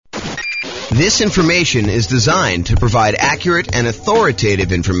This information is designed to provide accurate and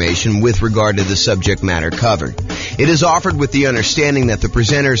authoritative information with regard to the subject matter covered. It is offered with the understanding that the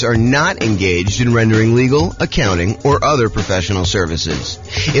presenters are not engaged in rendering legal, accounting, or other professional services.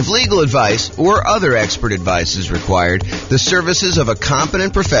 If legal advice or other expert advice is required, the services of a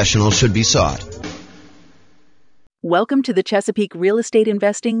competent professional should be sought. Welcome to the Chesapeake Real Estate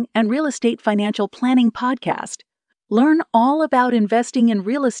Investing and Real Estate Financial Planning Podcast. Learn all about investing in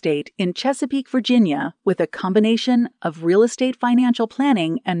real estate in Chesapeake, Virginia, with a combination of real estate financial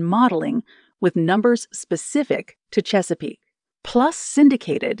planning and modeling with numbers specific to Chesapeake, plus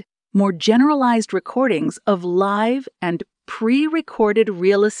syndicated, more generalized recordings of live and pre-recorded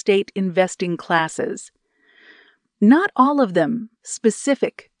real estate investing classes. Not all of them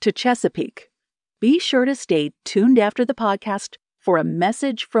specific to Chesapeake. Be sure to stay tuned after the podcast for a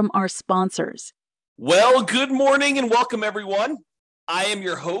message from our sponsors. Well, good morning and welcome, everyone. I am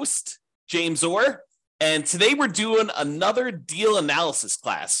your host, James Orr, and today we're doing another deal analysis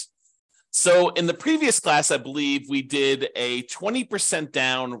class. So in the previous class, I believe we did a 20%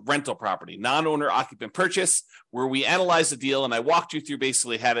 down rental property, non-owner occupant purchase, where we analyzed the deal, and I walked you through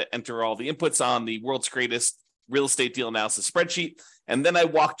basically how to enter all the inputs on the world's greatest real estate deal analysis spreadsheet. And then I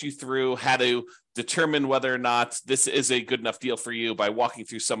walked you through how to determine whether or not this is a good enough deal for you by walking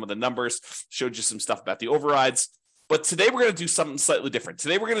through some of the numbers, showed you some stuff about the overrides. But today we're going to do something slightly different.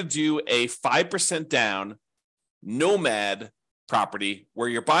 Today we're going to do a 5% down Nomad property where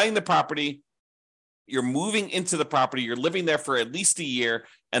you're buying the property, you're moving into the property, you're living there for at least a year,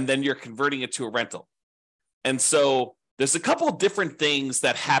 and then you're converting it to a rental. And so there's a couple of different things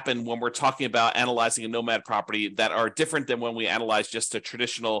that happen when we're talking about analyzing a Nomad property that are different than when we analyze just a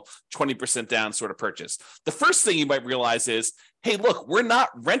traditional 20% down sort of purchase. The first thing you might realize is, hey, look, we're not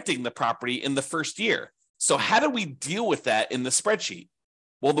renting the property in the first year. So how do we deal with that in the spreadsheet?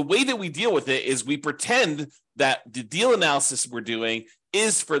 Well, the way that we deal with it is we pretend that the deal analysis we're doing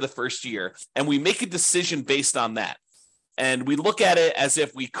is for the first year, and we make a decision based on that. And we look at it as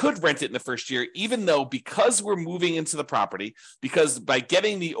if we could rent it in the first year, even though because we're moving into the property, because by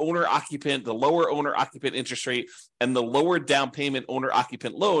getting the owner-occupant, the lower owner-occupant interest rate and the lower down payment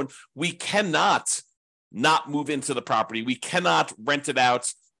owner-occupant loan, we cannot not move into the property. We cannot rent it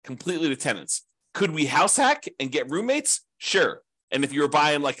out completely to tenants. Could we house hack and get roommates? Sure. And if you were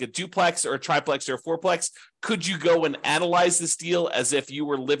buying like a duplex or a triplex or a fourplex, could you go and analyze this deal as if you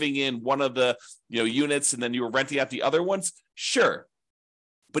were living in one of the units and then you were renting out the other ones? Sure.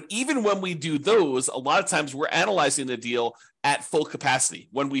 But even when we do those, a lot of times we're analyzing the deal at full capacity.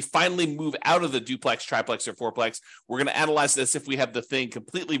 When we finally move out of the duplex, triplex, or fourplex, we're going to analyze this if we have the thing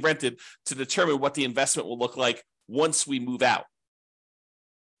completely rented to determine what the investment will look like once we move out.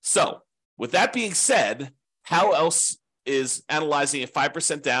 So with that being said, how else is analyzing a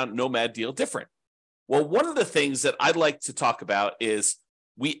 5% down Nomad deal different? Well, one of the things that I'd like to talk about is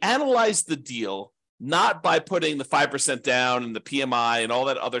we analyze the deal not by putting the 5% down and the PMI and all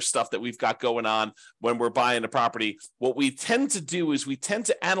that other stuff that we've got going on when we're buying a property. What we tend to do is we tend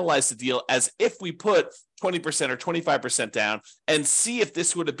to analyze the deal as if we put 20% or 25% down and see if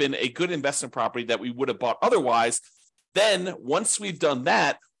this would have been a good investment property that we would have bought otherwise. Then once we've done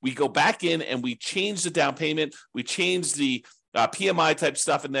that, we go back in and we change the down payment, we change the PMI type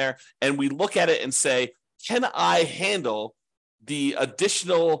stuff in there, and we look at it and say, can I handle the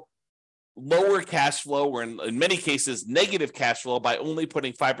additional lower cash flow, or in many cases, negative cash flow by only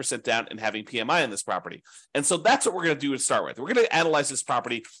putting 5% down and having PMI on this property? And so that's what we're going to do to start with. We're going to analyze this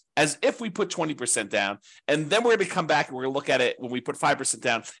property as if we put 20% down, and then we're going to come back and we're going to look at it when we put 5%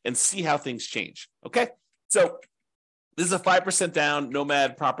 down and see how things change. Okay? So this is a 5% down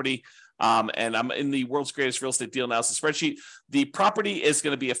Nomad property, and I'm in the world's greatest real estate deal analysis spreadsheet. The property is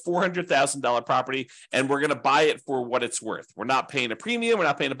going to be a $400,000 property, and we're going to buy it for what it's worth. We're not paying a premium. We're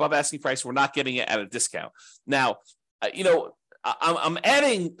not paying above asking price. We're not getting it at a discount. Now, I'm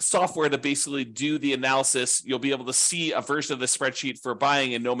adding software to basically do the analysis. You'll be able to see a version of the spreadsheet for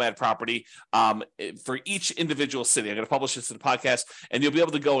buying a Nomad property for each individual city. I'm going to publish this in the podcast, and you'll be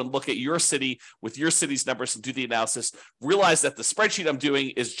able to go and look at your city with your city's numbers and do the analysis. Realize that the spreadsheet I'm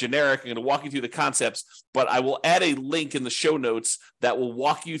doing is generic. I'm going to walk you through the concepts, but I will add a link in the show notes that will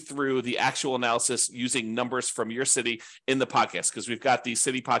walk you through the actual analysis using numbers from your city in the podcast, because we've got these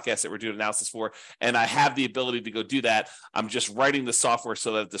city podcasts that we're doing analysis for, and I have the ability to go do that. I'm just writing the software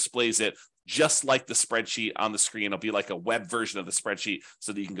so that it displays it just like the spreadsheet on the screen. It'll be like a web version of the spreadsheet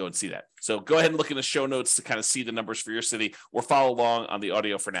so that you can go and see that. So go ahead and look in the show notes to kind of see the numbers for your city, or follow along on the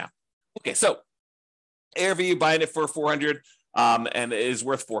audio for now. Okay, so ARV buying it for 400. And it is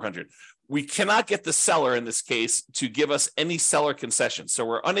worth 400. we cannot get the seller in this case to give us any seller concessions. So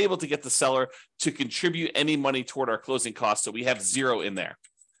we're unable to get the seller to contribute any money toward our closing costs. So we have zero in there.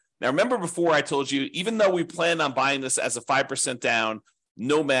 Now, remember before I told you, even though we plan on buying this as a 5% down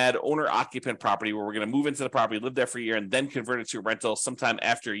Nomad owner-occupant property where we're going to move into the property, live there for a year, and then convert it to a rental sometime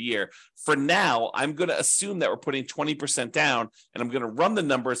after a year. For now, I'm going to assume that we're putting 20% down, and I'm going to run the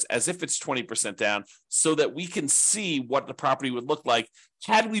numbers as if it's 20% down so that we can see what the property would look like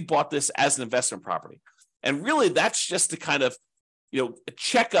had we bought this as an investment property. And really, that's just to kind of,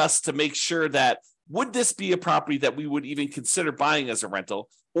 check us to make sure that would this be a property that we would even consider buying as a rental,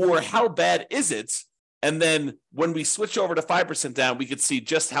 or how bad is it? And then when we switch over to 5% down, we could see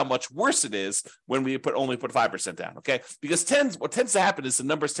just how much worse it is when we only put 5% down, okay? Because what tends to happen is the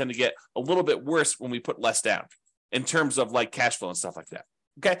numbers tend to get a little bit worse when we put less down in terms of like cash flow and stuff like that,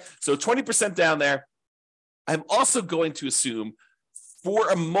 okay? So 20% down there. I'm also going to assume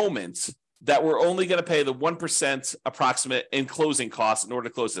for a moment that we're only going to pay the 1% approximate in closing costs in order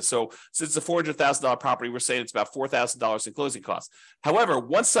to close this. So since it's a $400,000 property, we're saying it's about $4,000 in closing costs. However,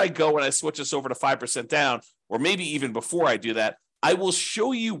 once I go and I switch this over to 5% down, or maybe even before I do that, I will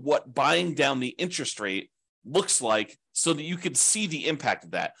show you what buying down the interest rate looks like so that you can see the impact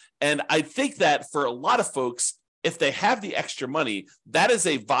of that. And I think that for a lot of folks, if they have the extra money, that is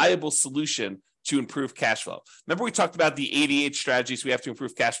a viable solution to improve cash flow. Remember we talked about the 88 strategies we have to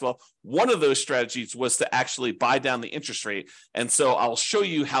improve cash flow? One of those strategies was to actually buy down the interest rate. And so I'll show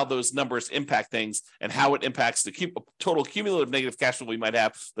you how those numbers impact things and how it impacts the total cumulative negative cash flow we might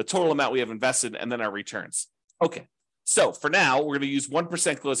have, the total amount we have invested, and then our returns. Okay, so for now, we're going to use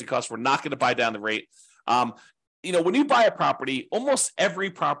 1% closing costs. We're not going to buy down the rate. When you buy a property, almost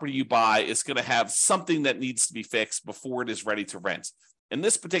every property you buy is going to have something that needs to be fixed before it is ready to rent. In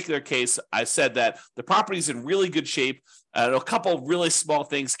this particular case, I said that the property is in really good shape. A couple of really small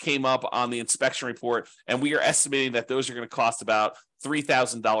things came up on the inspection report, and we are estimating that those are going to cost about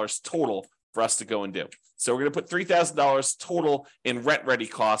 $3,000 total for us to go and do. So we're going to put $3,000 total in rent-ready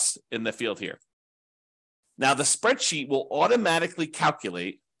costs in the field here. Now, the spreadsheet will automatically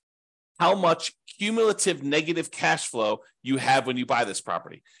calculate how much cumulative negative cash flow you have when you buy this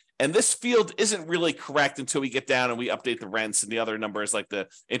property. And this field isn't really correct until we get down and we update the rents and the other numbers like the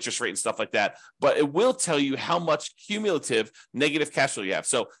interest rate and stuff like that. But it will tell you how much cumulative negative cash flow you have.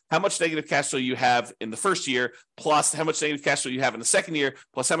 So how much negative cash flow you have in the first year, plus how much negative cash flow you have in the second year,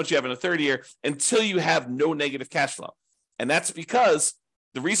 plus how much you have in the third year, until you have no negative cash flow. And that's because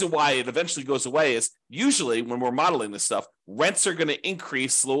the reason why it eventually goes away is usually when we're modeling this stuff, rents are going to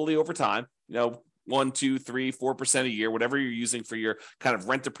increase slowly over time, 1, 2, 3, 4% a year, whatever you're using for your kind of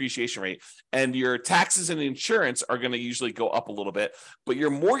rent depreciation rate. And your taxes and insurance are going to usually go up a little bit, but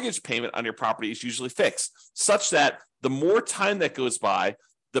your mortgage payment on your property is usually fixed, such that the more time that goes by,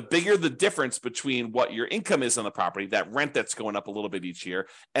 the bigger the difference between what your income is on the property, that rent that's going up a little bit each year,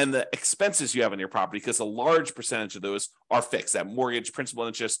 and the expenses you have on your property, because a large percentage of those are fixed. That mortgage, principal,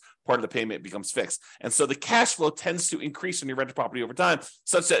 interest, part of the payment becomes fixed. And so the cash flow tends to increase in your rental property over time,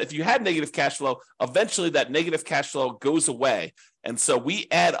 such that if you had negative cash flow, eventually that negative cash flow goes away. And so we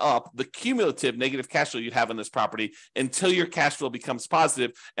add up the cumulative negative cash flow you have on this property until your cash flow becomes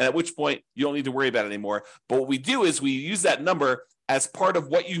positive, and at which point you don't need to worry about it anymore. But what we do is we use that number as part of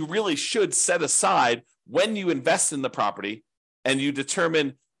what you really should set aside when you invest in the property, and you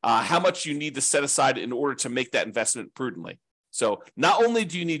determine how much you need to set aside in order to make that investment prudently. So not only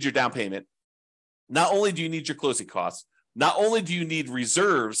do you need your down payment, not only do you need your closing costs, not only do you need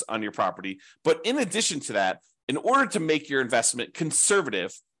reserves on your property, but in addition to that, in order to make your investment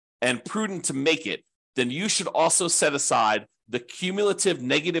conservative and prudent to make it, then you should also set aside the cumulative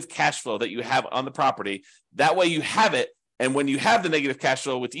negative cash flow that you have on the property. That way you have it. And when you have the negative cash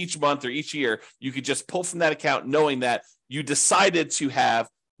flow with each month or each year, you could just pull from that account knowing that you decided to have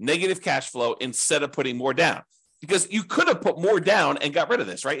negative cash flow instead of putting more down. Because you could have put more down and got rid of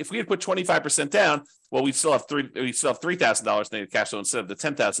this, right? If we had put 25% down, well, we still have $3,000 negative cash flow instead of the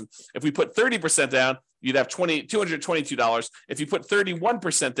 $10,000. If we put 30% down, you'd have $222. If you put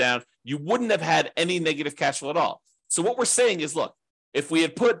 31% down, you wouldn't have had any negative cash flow at all. So what we're saying is, look, if we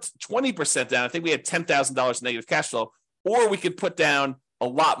had put 20% down, I think we had $10,000 negative cash flow, or we could put down a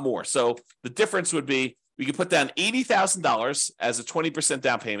lot more. So the difference would be we could put down $80,000 as a 20%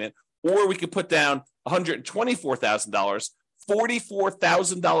 down payment, or we could put down $124,000,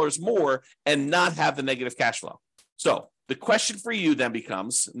 $44,000 more, and not have the negative cash flow. So the question for you then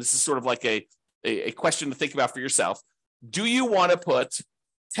becomes, and this is sort of like a question to think about for yourself, do you want to put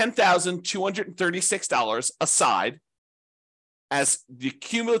 $10,236 aside as the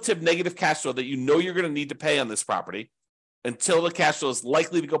cumulative negative cash flow that you know you're going to need to pay on this property? until the cash flow is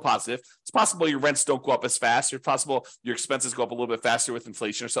likely to go positive. It's possible your rents don't go up as fast. It's possible your expenses go up a little bit faster with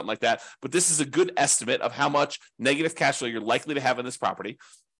inflation or something like that. But this is a good estimate of how much negative cash flow you're likely to have in this property.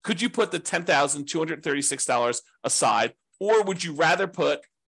 Could you put the $10,236 aside, or would you rather put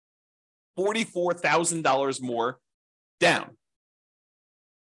 $44,000 more down?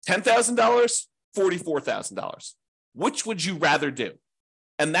 $10,000, $44,000. Which would you rather do?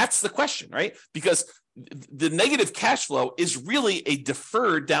 And that's the question, right? Because the negative cash flow is really a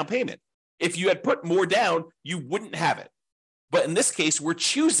deferred down payment. If you had put more down, you wouldn't have it. But in this case, we're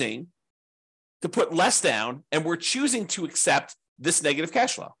choosing to put less down, and we're choosing to accept this negative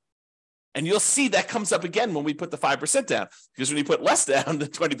cash flow. And you'll see that comes up again when we put the 5% down, because when you put less down than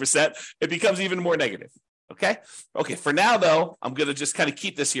 20%, it becomes even more negative. Okay, for now, though, I'm going to just kind of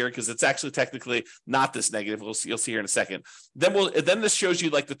keep this here because it's actually technically not this negative. You'll see here in a second. Then this shows you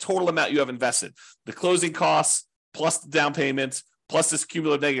like the total amount you have invested, the closing costs plus the down payment, plus this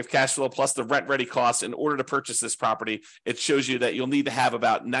cumulative negative cash flow, plus the rent ready costs in order to purchase this property. It shows you that you'll need to have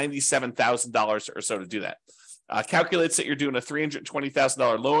about $97,000 or so to do that. Calculates that you're doing a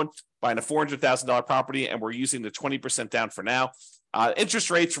 $320,000 loan, buying a $400,000 property, and we're using the 20% down for now. Interest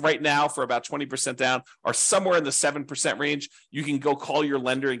rates right now for about 20% down are somewhere in the 7% range. You can go call your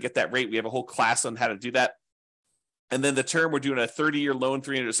lender and get that rate. We have a whole class on how to do that. And then the term, we're doing a 30-year loan,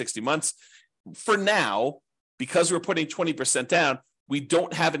 360 months. For now, because we're putting 20% down, we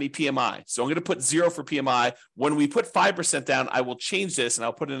don't have any PMI. So I'm going to put 0 for PMI. When we put 5% down, I will change this and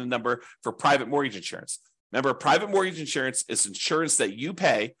I'll put in a number for private mortgage insurance. Remember, private mortgage insurance is insurance that you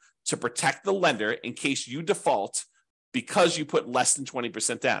pay to protect the lender in case you default because you put less than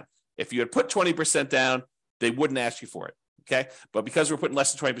 20% down. If you had put 20% down, they wouldn't ask you for it, okay? But because we're putting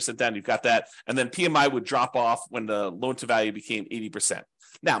less than 20% down, you've got that. And then PMI would drop off when the loan to value became 80%.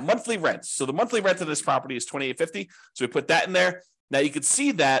 Now, monthly rents. So the monthly rent of this property is $2,850. So we put that in there. Now you can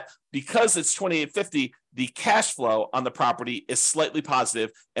see that because it's $2,850, the cash flow on the property is slightly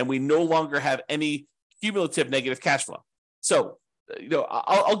positive, and we no longer have any cumulative negative cash flow. So,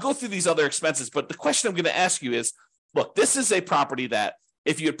 I'll go through these other expenses, but the question I'm going to ask you is, look, this is a property that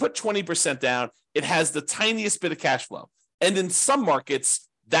if you had put 20% down, it has the tiniest bit of cash flow. And in some markets,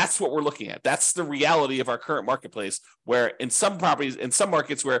 that's what we're looking at. That's the reality of our current marketplace, where in some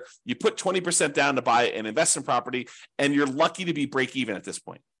markets where you put 20% down to buy an investment property and you're lucky to be break even at this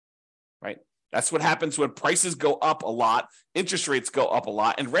point, right? That's what happens when prices go up a lot, interest rates go up a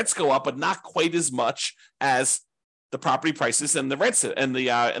lot, and rents go up, but not quite as much as the property prices and the rents and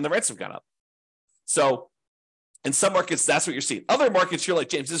the rents have gone up. So in some markets, that's what you're seeing. Other markets, you're like,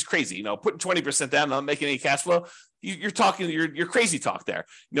 James, this is crazy. Putting 20% down, not making any cash flow. You're talking, you're crazy talk there.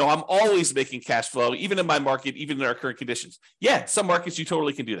 I'm always making cash flow, even in my market, even in our current conditions. Yeah, some markets you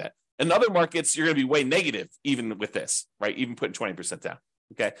totally can do that. In other markets, you're going to be way negative, even with this, right? Even putting 20% down.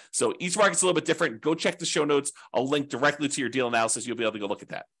 Okay, so each market's a little bit different. Go check the show notes. I'll link directly to your deal analysis. You'll be able to go look at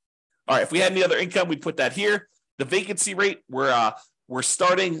that. All right, if we had any other income, we'd put that here. The vacancy rate, we're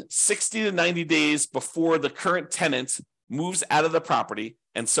starting 60 to 90 days before the current tenant moves out of the property.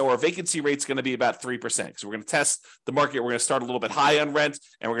 And so our vacancy rate is going to be about 3%. So we're going to test the market. We're going to start a little bit high on rent,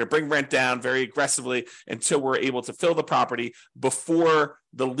 and we're going to bring rent down very aggressively until we're able to fill the property before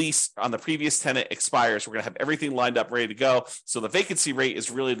the lease on the previous tenant expires. We're going to have everything lined up, ready to go. So the vacancy rate is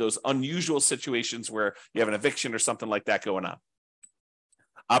really those unusual situations where you have an eviction or something like that going on.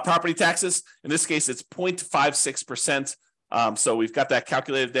 Property taxes, in this case, it's 0.56%. So we've got that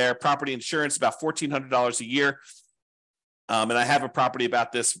calculated there. Property insurance, about $1,400 a year. And I have a property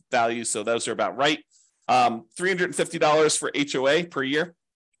about this value, so those are about right. $350 for HOA per year.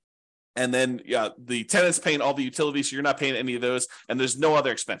 And then the tenant's paying all the utilities, so you're not paying any of those. And there's no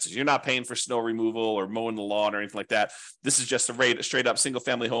other expenses. You're not paying for snow removal or mowing the lawn or anything like that. This is just a straight up single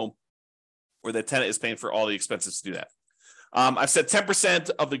family home where the tenant is paying for all the expenses to do that. I've said 10%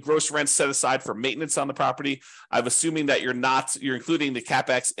 of the gross rent set aside for maintenance on the property. I'm assuming that you're including the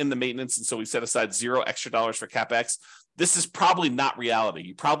CapEx in the maintenance. And so we set aside $0 extra for CapEx. This is probably not reality.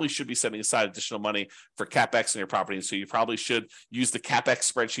 You probably should be setting aside additional money for CapEx in your property. And so you probably should use the CapEx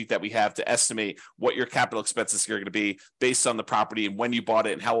spreadsheet that we have to estimate what your capital expenses are going to be based on the property and when you bought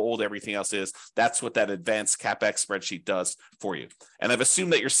it and how old everything else is. That's what that advanced CapEx spreadsheet does for you. And I've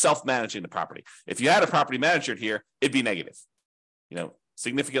assumed that you're self-managing the property. If you had a property manager here, it'd be negative,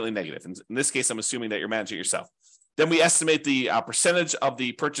 significantly negative. In this case, I'm assuming that you're managing it yourself. Then we estimate the percentage of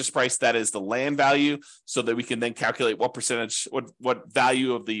the purchase price that is the land value, so that we can then calculate what percentage, what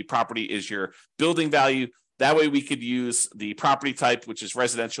value of the property is your building value. That way we could use the property type, which is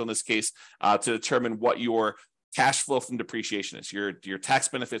residential in this case, to determine what your cash flow from depreciation is, your tax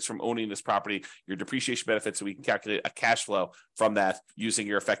benefits from owning this property, your depreciation benefits, so we can calculate a cash flow from that using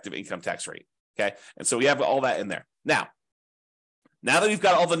your effective income tax rate. Okay. And so we have all that in there. Now that we've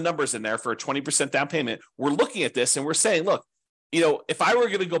got all the numbers in there for a 20% down payment, we're looking at this and we're saying, look, if I were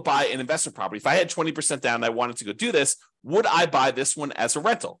going to go buy an investment property, if I had 20% down and I wanted to go do this, would I buy this one as a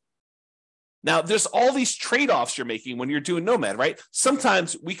rental? Now, there's all these trade-offs you're making when you're doing Nomad, right?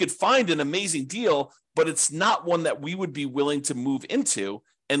 Sometimes we could find an amazing deal, but it's not one that we would be willing to move into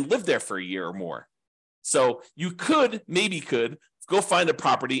and live there for a year or more. So you maybe could go find a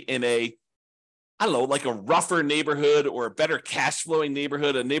property in like a rougher neighborhood or a better cash flowing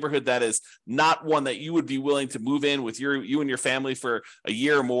neighborhood, a neighborhood that is not one that you would be willing to move in with you and your family for a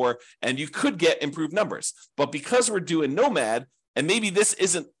year or more, and you could get improved numbers. But because we're doing Nomad, and maybe this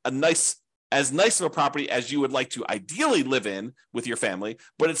isn't as nice of a property as you would like to ideally live in with your family,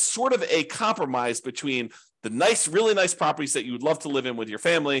 but it's sort of a compromise between the really nice properties that you would love to live in with your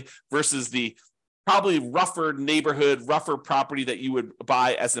family versus the probably rougher neighborhood, rougher property that you would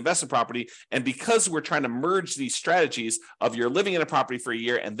buy as an investment property. And because we're trying to merge these strategies of you're living in a property for a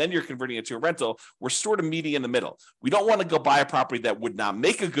year and then you're converting it to a rental, we're sort of meeting in the middle. We don't want to go buy a property that would not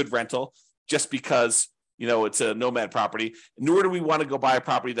make a good rental just because it's a Nomad property, nor do we want to go buy a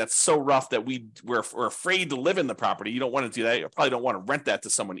property that's so rough that we're afraid to live in the property. You don't want to do that. You probably don't want to rent that to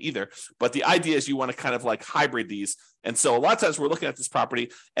someone either. But the idea is you want to kind of like hybrid these. And so a lot of times we're looking at this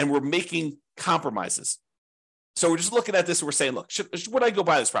property and we're making compromises. So we're just looking at this and we're saying, look, would I go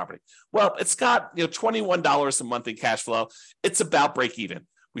buy this property? Well, it's got $21 a month in cash flow. It's about break even.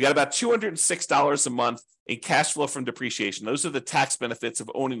 We got about $206 a month in cash flow from depreciation. Those are the tax benefits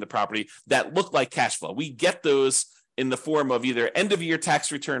of owning the property that look like cash flow. We get those in the form of either end of year tax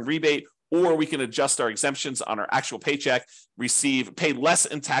return rebate, or we can adjust our exemptions on our actual paycheck, pay less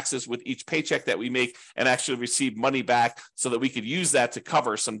in taxes with each paycheck that we make, and actually receive money back so that we could use that to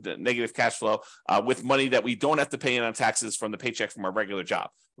cover some negative cash flow with money that we don't have to pay in on taxes from the paycheck from our regular job.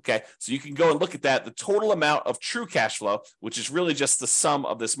 Okay, so you can go and look at that. The total amount of true cash flow, which is really just the sum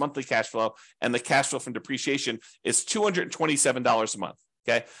of this monthly cash flow and the cash flow from depreciation, is $227 a month.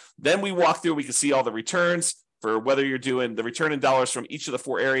 Okay, then we walk through, we can see all the returns for whether you're doing the return in dollars from each of the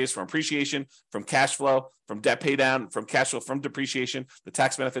four areas, from appreciation, from cash flow, from debt pay down, from cash flow from depreciation, the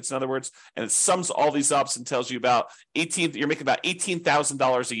tax benefits, in other words, and it sums all these up and tells you you're making about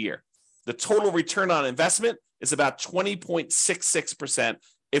 $18,000 a year. The total return on investment is about 20.66%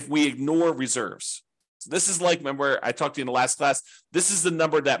 if we ignore reserves. So this is like, remember I talked to you in the last class, this is the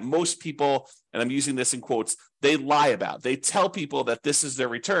number that most people, and I'm using this in quotes, they lie about. They tell people that this is their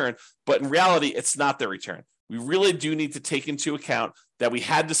return, but in reality, it's not their return. We really do need to take into account that we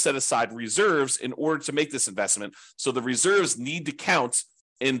had to set aside reserves in order to make this investment. So the reserves need to count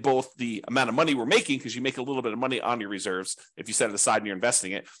in both the amount of money we're making, because you make a little bit of money on your reserves if you set it aside and you're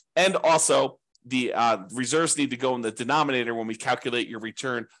investing it, and also the reserves need to go in the denominator when we calculate your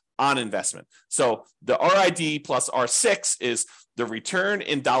return on investment. So the RID plus R6 is the return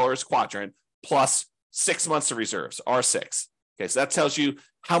in dollars quadrant plus 6 months of reserves, R6. Okay, so that tells you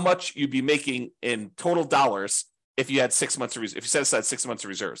how much you'd be making in total dollars if you had 6 months of if you set aside 6 months of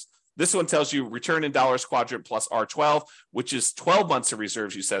reserves. This one tells you return in dollars quadrant plus R12, which is 12 months of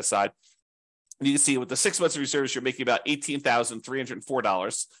reserves you set aside. And you can see with the 6 months of reserves, you're making about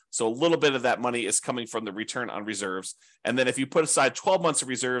 $18,304. So a little bit of that money is coming from the return on reserves. And then if you put aside 12 months of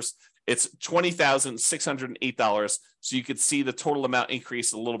reserves, it's $20,608. So you could see the total amount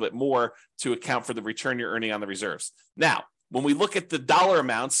increase a little bit more to account for the return you're earning on the reserves. Now, when we look at the dollar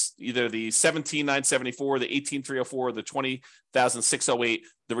amounts, either the $17,974, the $18,304, the $20,608,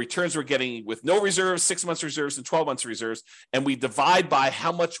 the returns we're getting with no reserves, 6 months reserves, and 12 months reserves, and we divide by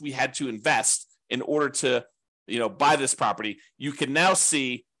how much we had to invest in order to, buy this property, you can now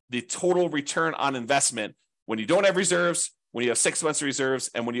see the total return on investment when you don't have reserves, when you have 6 months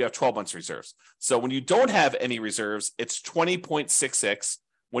reserves, and when you have 12 months reserves. So when you don't have any reserves, it's 20.66.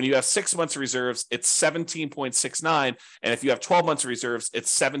 When you have 6 months reserves, it's 17.69. And if you have 12 months reserves,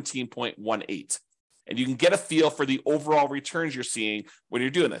 it's 17.18. And you can get a feel for the overall returns you're seeing when you're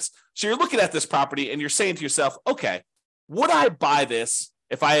doing this. So you're looking at this property and you're saying to yourself, okay, would I buy this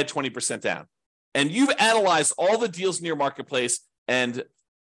if I had 20% down? And you've analyzed all the deals in your marketplace and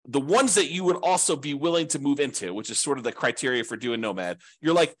the ones that you would also be willing to move into, which is sort of the criteria for doing Nomad.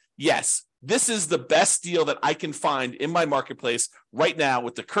 You're like, yes, this is the best deal that I can find in my marketplace right now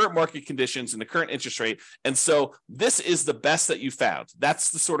with the current market conditions and the current interest rate. And so this is the best that you found. That's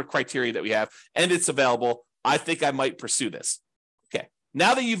the sort of criteria that we have, and it's available. I think I might pursue this. Okay.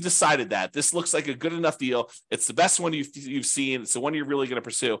 Now that you've decided that this looks like a good enough deal, it's the best one you've seen, it's the one you're really going to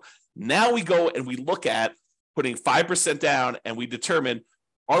pursue. Now we go and we look at putting 5% down, and we determine,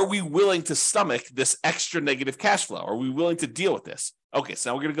 are we willing to stomach this extra negative cash flow? Are we willing to deal with this? Okay, so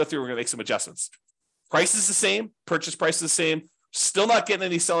now we're going to go through, we're going to make some adjustments. Price is the same, purchase price is the same, still not getting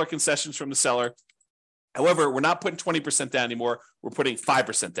any seller concessions from the seller. However, we're not putting 20% down anymore, we're putting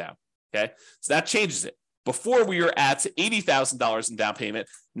 5% down, okay? So that changes it. Before we were at $80,000 in down payment,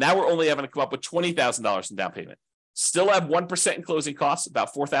 now we're only having to come up with $20,000 in down payment. Still have 1% in closing costs,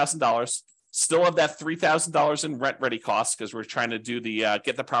 about $4,000. Still have that $3,000 in rent ready costs because we're trying to do the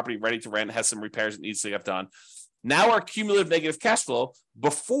get the property ready to rent, has some repairs it needs to get done. Now our cumulative negative cash flow,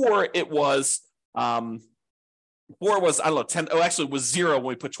 before it was I don't know, 10. Oh, actually, it was zero when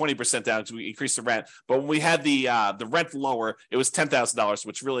we put 20% down because we increased the rent. But when we had the rent lower, it was $10,000,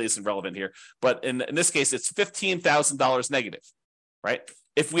 which really isn't relevant here. But in this case, it's $15,000 negative, right?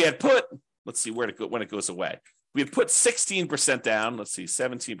 If we had put, let's see when it goes away. We had put 16% down. Let's see,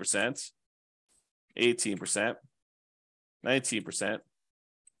 17%, 18%, 19%.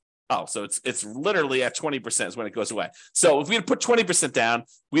 Oh, so it's literally at 20% is when it goes away. So if we had put 20% down,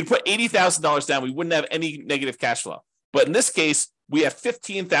 we'd put $80,000 down, we wouldn't have any negative cash flow. But in this case, we have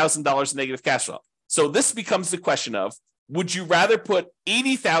 $15,000 negative cash flow. So this becomes the question of, would you rather put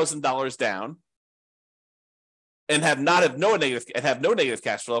 $80,000 down and have no negative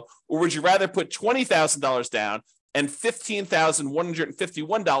cash flow, or would you rather put $20,000 down and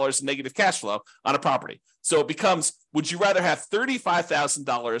 $15,151 in negative cash flow on a property? So it becomes, would you rather have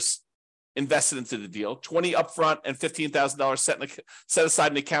 $35,000 invested into the deal, 20 upfront and $15,000 set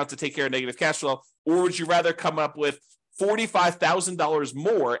aside an account to take care of negative cash flow, or would you rather come up with $45,000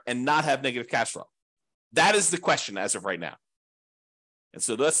 more and not have negative cash flow? That is the question as of right now. And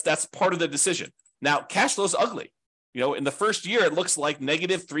so that's part of the decision. Now, cash flow is ugly. In the first year, it looks like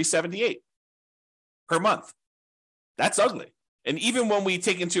negative $378 per month. That's ugly. And even when we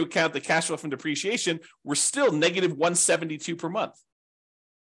take into account the cash flow from depreciation, we're still negative $172 per month.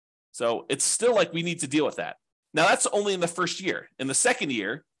 So it's still like we need to deal with that. Now, that's only in the first year. In the second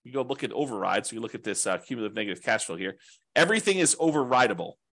year, you go look at overrides. So you look at this cumulative negative cash flow here. Everything is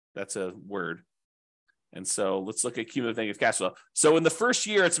overrideable. That's a word. And so let's look at cumulative negative cash flow. So in the first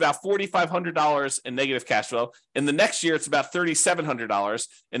year, it's about $4,500 in negative cash flow. In the next year, it's about $3,700.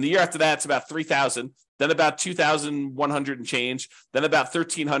 In the year after that, it's about $3,000. Then about $2,100 and change. Then about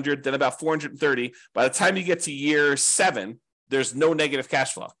 $1,300. Then about $430. By the time you get to year 7, there's no negative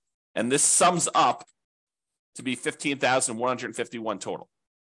cash flow. And this sums up to be $15,151 total.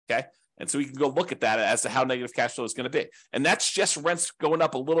 Okay. And so we can go look at that as to how negative cash flow is going to be. And that's just rents going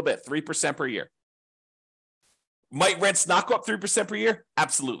up a little bit, 3% per year. Might rents not go up 3% per year?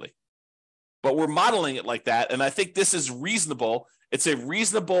 Absolutely. But we're modeling it like that. And I think this is reasonable. It's a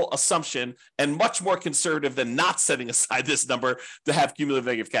reasonable assumption and much more conservative than not setting aside this number to have cumulative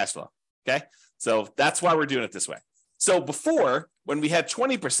negative cash flow. Okay. So that's why we're doing it this way. So before, when we had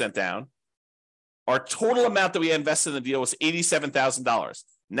 20% down, our total amount that we had invested in the deal was $87,000.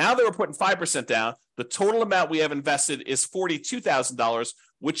 Now that we're putting 5% down, the total amount we have invested is $42,000,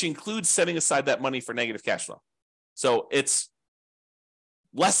 which includes setting aside that money for negative cash flow. So it's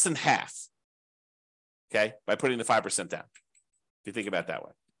less than half, okay, by putting the 5% down, if you think about it that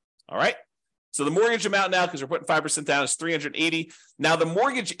way. All right. So the mortgage amount now, because we're putting 5% down, is $380. Now the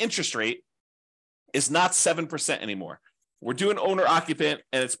mortgage interest rate is not 7% anymore. We're doing owner occupant,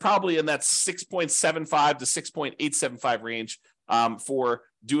 and it's probably in that 6.75 to 6.875 range for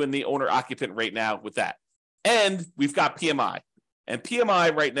doing the owner occupant rate now with that. And we've got PMI. And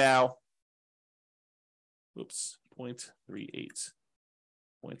PMI right now, 0.38.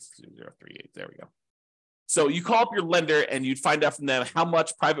 0.038. There we go. So you call up your lender and you'd find out from them how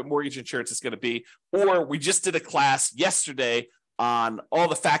much private mortgage insurance is going to be. Or we just did a class yesterday on all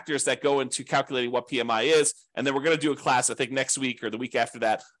the factors that go into calculating what PMI is. And then we're going to do a class, I think next week or the week after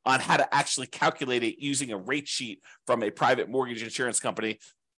that, on how to actually calculate it using a rate sheet from a private mortgage insurance company.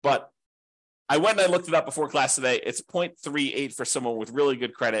 But I went and I looked it up before class today. It's 0.38 for someone with really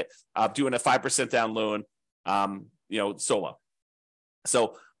good credit, doing a 5% down loan, solo.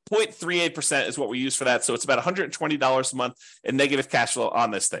 So 0.38% is what we use for that. So it's about $120 a month in negative cash flow on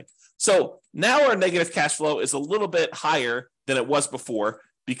this thing. So now our negative cash flow is a little bit higher than it was before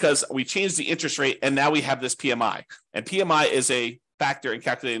because we changed the interest rate and now we have this PMI. And PMI is a factor in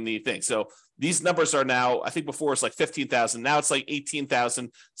calculating the thing. So these numbers are now, I think before it's like $15,000. Now it's like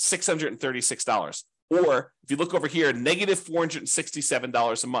 $18,636. Or if you look over here, negative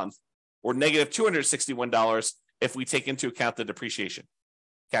 $467 a month or negative $261 if we take into account the depreciation,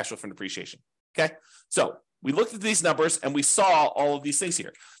 cash flow from depreciation. Okay. So we looked at these numbers and we saw all of these things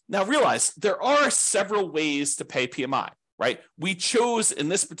here. Now realize there are several ways to pay PMI, right? We chose in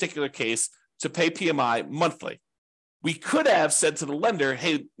this particular case to pay PMI monthly. We could have said to the lender,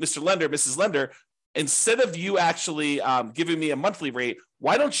 hey, Mr. Lender, Mrs. Lender, instead of you actually giving me a monthly rate,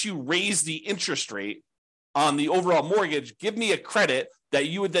 why don't you raise the interest rate on the overall mortgage, give me a credit that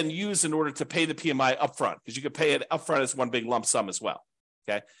you would then use in order to pay the PMI upfront, because you could pay it upfront as one big lump sum as well.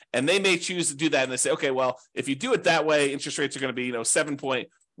 Okay. And they may choose to do that. And they say, okay, well, if you do it that way, interest rates are going to be,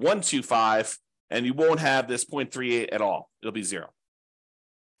 7.125, and you won't have this 0.38 at all. It'll be zero.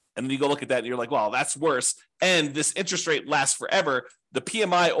 And then you go look at that and you're like, well, that's worse. And this interest rate lasts forever. The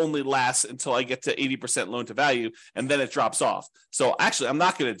PMI only lasts until I get to 80% loan to value, and then it drops off. So actually, I'm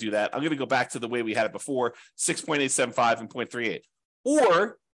not going to do that. I'm going to go back to the way we had it before, 6.875 and 0.38.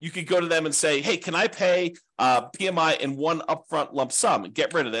 Or you could go to them and say, hey, can I pay PMI in one upfront lump sum?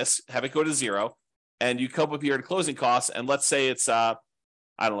 Get rid of this, have it go to zero, and you come up here at closing costs, and let's say it's,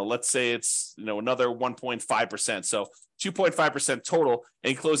 let's say it's, another 1.5%. So 2.5% total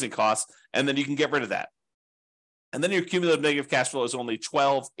in closing costs, and then you can get rid of that. And then your cumulative negative cash flow is only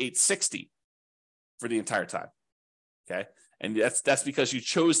 12,860 for the entire time. Okay. And that's because you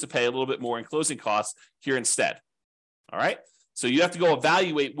chose to pay a little bit more in closing costs here instead. All right. So you have to go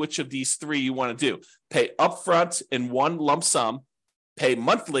evaluate which of these three you want to do. Pay upfront in one lump sum, pay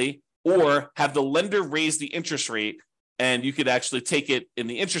monthly, or have the lender raise the interest rate, and you could actually take it in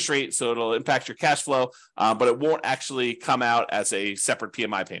the interest rate, so it'll impact your cash flow, but it won't actually come out as a separate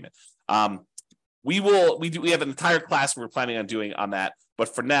PMI payment. We have an entire class we're planning on doing on that,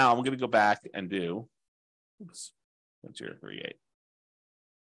 but for now, I'm going to go back and do 1038.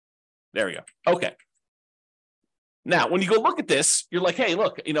 There we go. Okay. Now, when you go look at this, you're like, hey,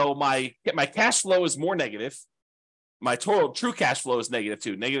 look, my cash flow is more negative. My total true cash flow is negative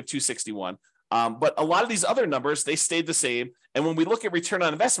too, negative 261. But a lot of these other numbers, they stayed the same. And when we look at return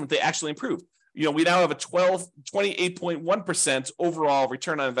on investment, they actually improved. We now have a 28.1% overall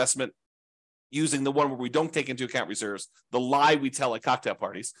return on investment using the one where we don't take into account reserves, the lie we tell at cocktail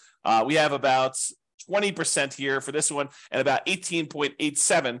parties. We have about 20% here for this one and about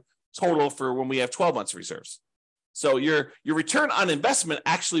 18.87 total for when we have 12 months reserves. So your return on investment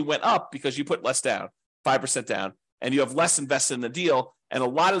actually went up because you put less down, 5% down, and you have less invested in the deal. And a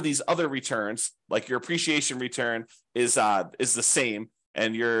lot of these other returns, like your appreciation return is the same,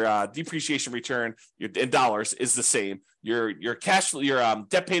 and your depreciation return in dollars is the same. Your cash flow, your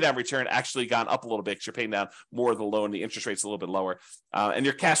debt pay down return actually gone up a little bit because you're paying down more of the loan. The interest rate's a little bit lower, and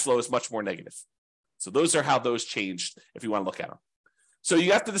your cash flow is much more negative. So those are how those changed if you want to look at them. So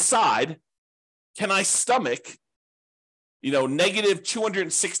you have to decide, can I stomach, negative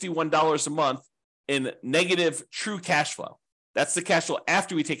 $261 a month in negative true cash flow? That's the cash flow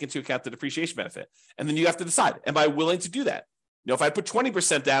after we take into account the depreciation benefit. And then you have to decide, am I willing to do that? If I put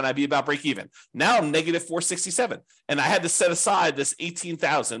 20% down, I'd be about break even. Now I'm negative 467. And I had to set aside this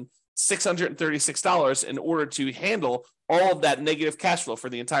 $18,636 in order to handle all of that negative cash flow for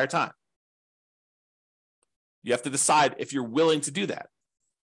the entire time. You have to decide if you're willing to do that.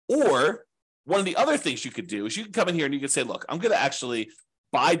 Or one of the other things you could do is you can come in here and you can say, look, I'm going to actually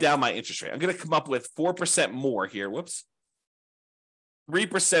buy down my interest rate. I'm going to come up with 4% more here.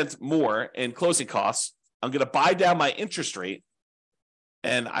 3% more in closing costs. I'm going to buy down my interest rate.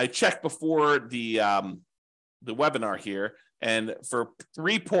 And I checked before the webinar here, and for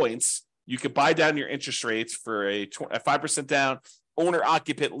 3 points, you could buy down your interest rates for a 5% down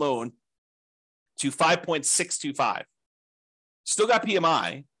owner-occupant loan to 5.625. Still got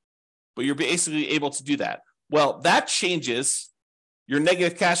PMI, but you're basically able to do that. Well, that changes your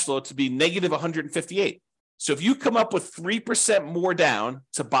negative cash flow to be negative 158. So if you come up with 3% more down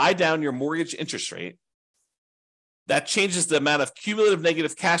to buy down your mortgage interest rate, that changes the amount of cumulative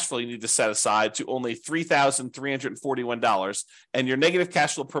negative cash flow you need to set aside to only $3,341. And your negative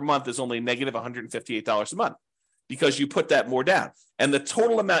cash flow per month is only negative $158 a month because you put that more down. And the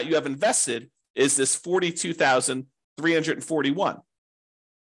total amount you have invested is this $42,341.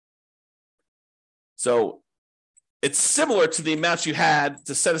 So it's similar to the amounts you had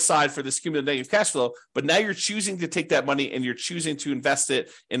to set aside for this cumulative negative cash flow, but now you're choosing to take that money and you're choosing to invest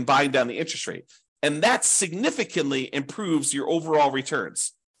it in buying down the interest rate. And that significantly improves your overall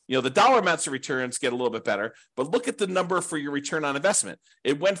returns. The dollar amounts of returns get a little bit better, but look at the number for your return on investment.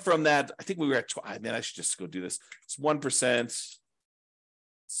 It went from that, I think we were at, I should just go do this. It's 1%,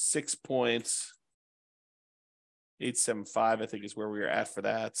 6.875, I think is where we were at for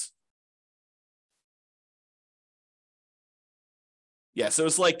that. Yeah, so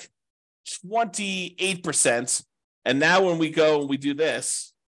it's like 28%. And now when we go and we do this,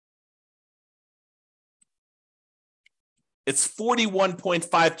 it's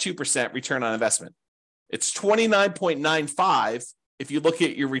 41.52% return on investment. It's 29.95 if you look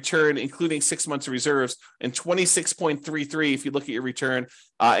at your return, including 6 months of reserves, and 26.33 if you look at your return,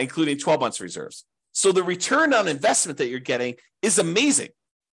 including 12 months of reserves. So the return on investment that you're getting is amazing.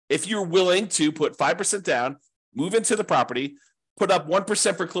 If you're willing to put 5% down, move into the property, put up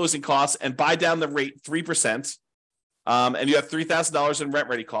 1% for closing costs, and buy down the rate 3%, and you have $3,000 in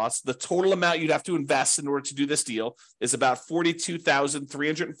rent-ready costs, the total amount you'd have to invest in order to do this deal is about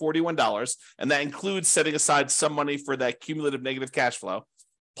 $42,341, and that includes setting aside some money for that cumulative negative cash flow,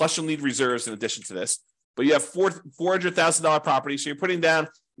 plus you'll need reserves in addition to this. But you have $400,000 property, so you're putting down,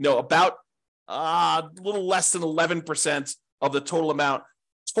 about a little less than 11% of the total amount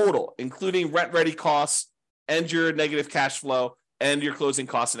total, including rent-ready costs and your negative cash flow and your closing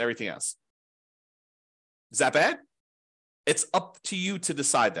costs and everything else. Is that bad? It's up to you to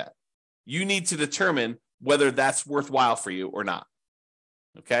decide that. You need to determine whether that's worthwhile for you or not.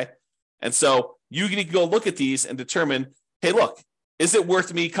 Okay? And so you need to go look at these and determine, hey, look, is it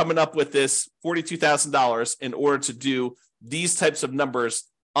worth me coming up with this $42,000 in order to do these types of numbers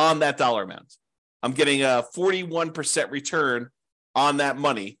on that dollar amount? I'm getting a 41% return on that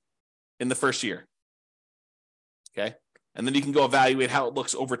money in the first year. Okay? And then you can go evaluate how it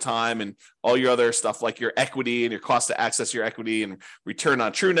looks over time and all your other stuff like your equity and your cost to access your equity and return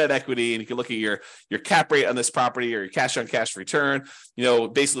on true net equity. And you can look at your cap rate on this property or your cash on cash return.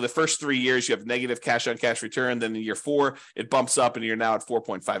 Basically the first 3 years you have negative cash on cash return. Then in year 4, it bumps up and you're now at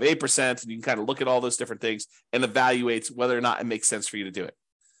 4.58%. And you can kind of look at all those different things and evaluate whether or not it makes sense for you to do it.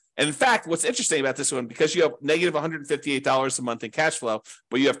 And in fact, what's interesting about this one, because you have negative $158 a month in cash flow,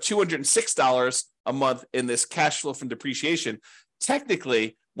 but you have $206 a month in this cash flow from depreciation,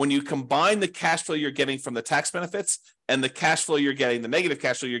 technically, when you combine the cash flow you're getting from the tax benefits and the cash flow you're getting, the negative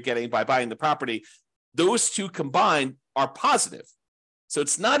cash flow you're getting by buying the property, those two combined are positive. So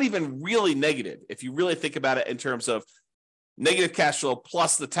it's not even really negative if you really think about it in terms of negative cash flow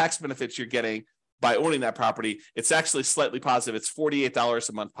plus the tax benefits you're getting by owning that property. It's actually slightly positive. It's $48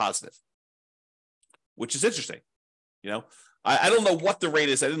 a month positive, which is interesting. I don't know what the rate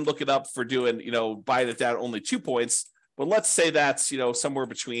is. I didn't look it up for doing, buying it down only 2 points, but let's say that's, somewhere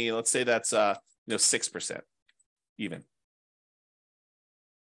between, let's say that's, 6% even.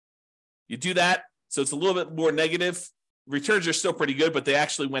 You do that. So it's a little bit more negative. Returns are still pretty good, but they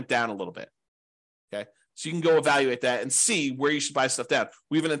actually went down a little bit. Okay. So you can go evaluate that and see where you should buy stuff down.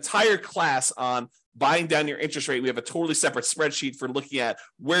 We have an entire class on buying down your interest rate. We have a totally separate spreadsheet for looking at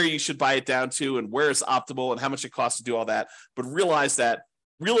where you should buy it down to and where it's optimal and how much it costs to do all that. But realize that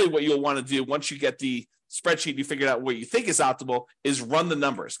really what you'll want to do once you get the spreadsheet, you figure out what you think is optimal, is run the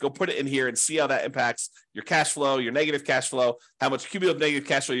numbers. Go put it in here and see how that impacts your cash flow, your negative cash flow, how much cumulative negative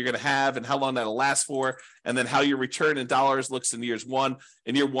cash flow you're going to have and how long that'll last for, and then how your return in dollars looks in year one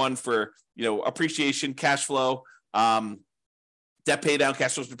for, appreciation, cash flow, debt pay down,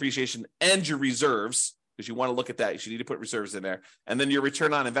 cash flow depreciation, and your reserves, because you want to look at that. You need to put reserves in there. And then your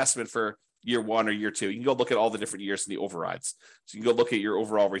return on investment for year 1 or year 2. You can go look at all the different years in the overrides. So you can go look at your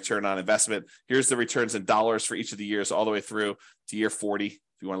overall return on investment. Here's the returns in dollars for each of the years all the way through to year 40, if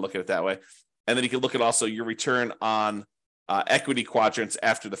you want to look at it that way. And then you can look at also your return on equity quadrants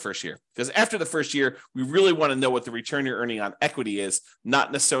after the first year. Because after the first year, we really want to know what the return you're earning on equity is,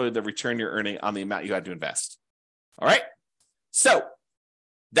 not necessarily the return you're earning on the amount you had to invest. All right? So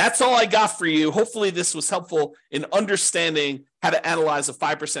that's all I got for you. Hopefully this was helpful in understanding how to analyze a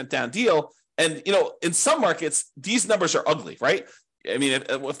 5% down deal. And, in some markets, these numbers are ugly, right? I mean,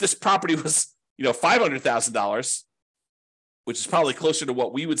 if this property was, $500,000, which is probably closer to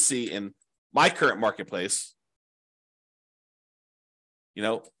what we would see in my current marketplace,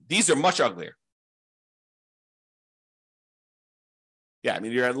 these are much uglier. Yeah, I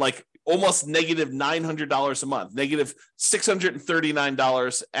mean, you're at like almost negative $900 a month, negative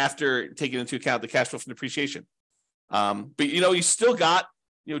 $639 after taking into account the cash flow from depreciation. But you still got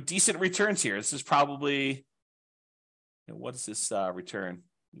decent returns here. This is probably what is this return?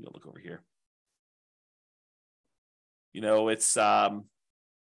 You look over here. It's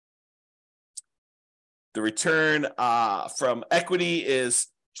the return from equity is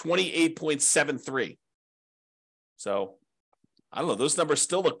 28.73. So I don't know. Those numbers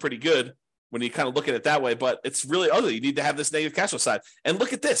still look pretty good when you kind of look at it that way, but it's really ugly. You need to have this negative cash flow side. And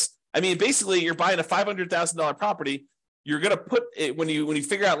look at this. I mean, basically, you're buying a $500,000 property. You're going to put it when you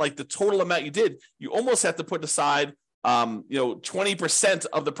figure out like the total amount you did. You almost have to put aside, 20%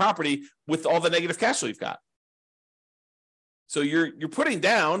 of the property with all the negative cash flow you've got. So you're putting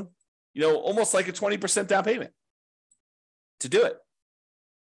down, almost like a 20% down payment to do it.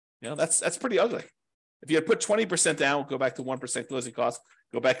 That's pretty ugly. If you had put 20% down, go back to 1% closing costs,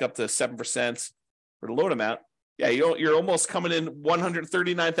 go back up to 7% for the loan amount. yeah, you're almost coming in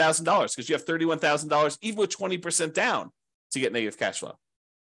 $139,000 because you have $31,000 even with 20% down to get negative cash flow.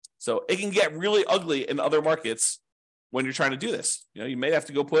 So it can get really ugly in other markets when you're trying to do this. You may have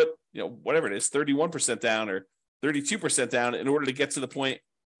to go put, whatever it is, 31% down or 32% down in order to get to the point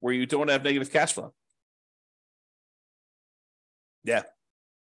where you don't have negative cash flow. Yeah,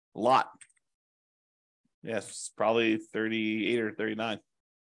 a lot. Yeah, it's probably 38 or 39.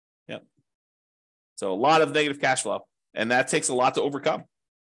 Yep. So a lot of negative cash flow, and that takes a lot to overcome.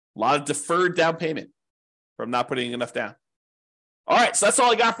 A lot of deferred down payment from not putting enough down. All right, so that's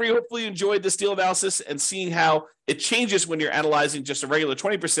all I got for you. Hopefully you enjoyed this deal analysis and seeing how it changes when you're analyzing just a regular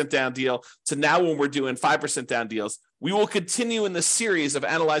 20% down deal to now when we're doing 5% down deals. We will continue in this series of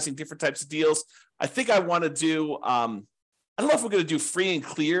analyzing different types of deals. I think I want to do, I don't know if we're going to do free and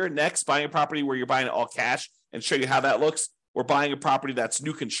clear next, buying a property where you're buying it all cash and show you how that looks, or buying a property that's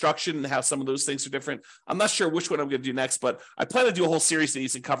new construction and how some of those things are different. I'm not sure which one I'm going to do next, but I plan to do a whole series of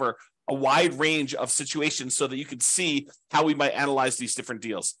these and cover a wide range of situations so that you can see how we might analyze these different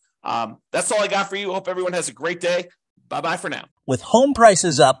deals. That's all I got for you. Hope everyone has a great day. Bye-bye for now. With home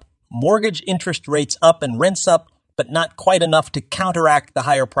prices up, mortgage interest rates up, and rents up, but not quite enough to counteract the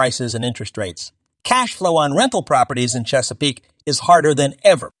higher prices and interest rates, cash flow on rental properties in Chesapeake is harder than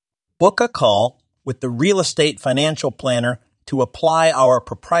ever. Book a call with the Real Estate Financial Planner to apply our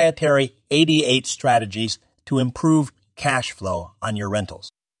proprietary 88 strategies to improve cash flow on your rentals.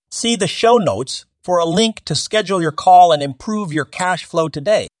 See the show notes for a link to schedule your call and improve your cash flow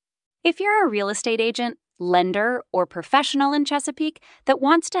today. If you're a real estate agent, lender, or professional in Chesapeake that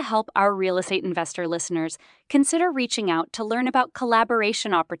wants to help our real estate investor listeners, consider reaching out to learn about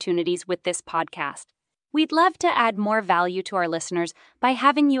collaboration opportunities with this podcast. We'd love to add more value to our listeners by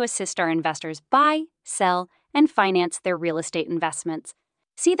having you assist our investors buy, sell, and finance their real estate investments.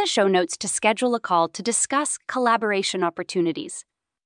 See the show notes to schedule a call to discuss collaboration opportunities.